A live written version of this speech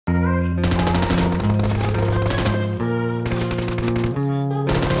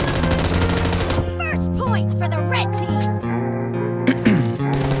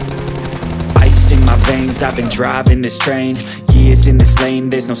years I've been driving this train, years in this lane,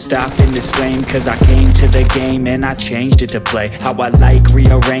 there's no stopping this flame. Cause I came to the game and I changed it to play how I like,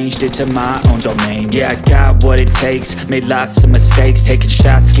 rearranged it to my own domain. Yeah, I got what it takes, made lots of mistakes, taking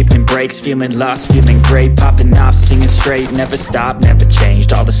shots, skipping breaks, feeling lost, feeling great, popping off, singing straight, never stopped, never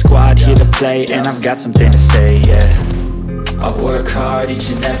changed. All the squad here to play, and I've got something to say, yeah. I work hard each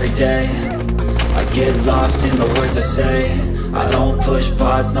and every day, I get lost in the words I say. I don't push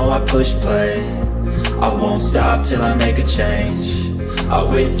pause, no, I push play. I won't stop till I make a change. I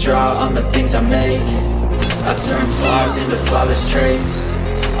withdraw on the things I make. I turn flaws into flawless traits.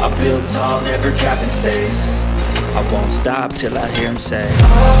 I build tall, never capped in space. I won't stop till I hear him say,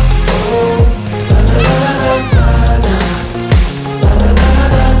 oh, oh, la, la, la, la, la, la.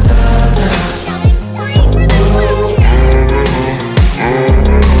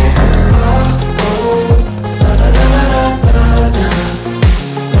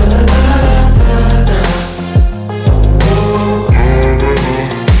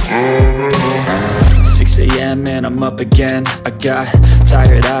 And I'm up again. I got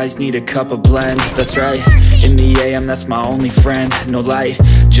tired eyes, need a cup of blend. That's right, in the AM, that's my only friend. No light,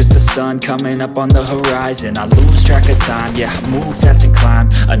 just the sun coming up on the horizon. I lose track of time, yeah, I move fast and climb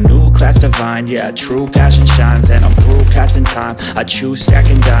a new class divine, yeah, true passion shines. And I'm through passing time, I choose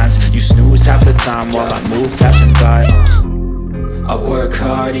stacking dimes. You snooze half the time while I move passing by. I work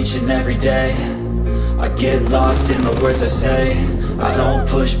hard each and every day, I get lost in the words I say. I don't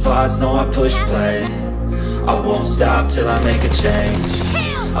push pause, no, I push play. I won't stop till I make a change.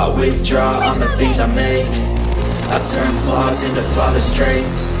 I withdraw on the things I make. I turn flaws into flawless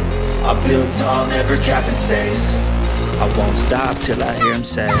traits. I build tall, never capped in space. I won't stop till I hear him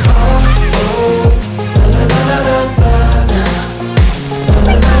say, oh, oh, la, la, la, la, la,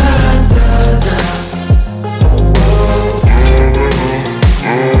 la, la, la, la, la, la.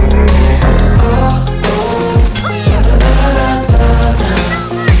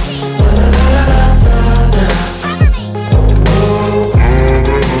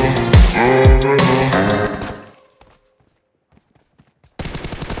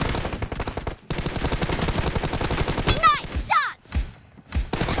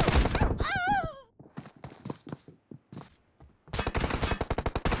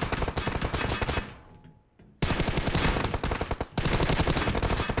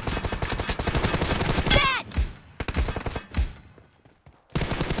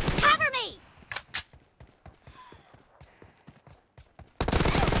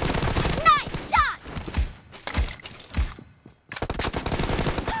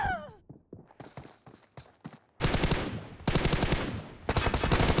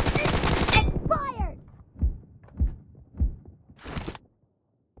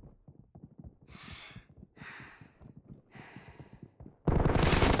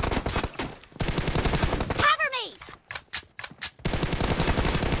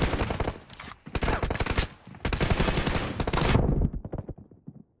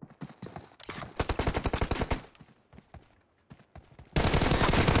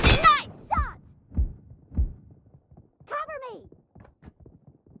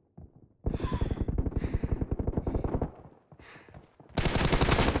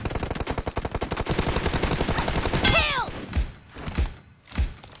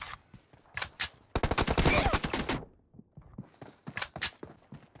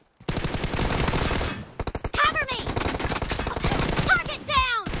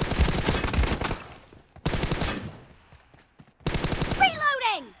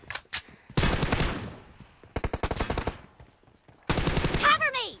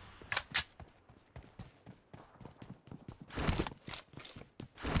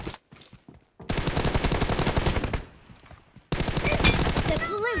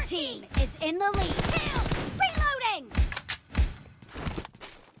 Team is in the lead. Reloading!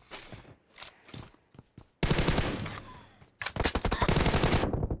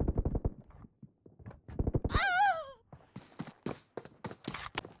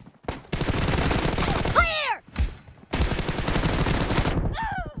 Clear!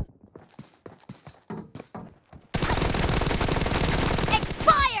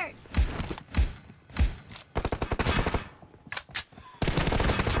 Expired!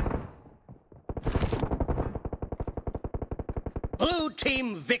 Blue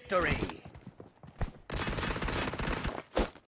team victory!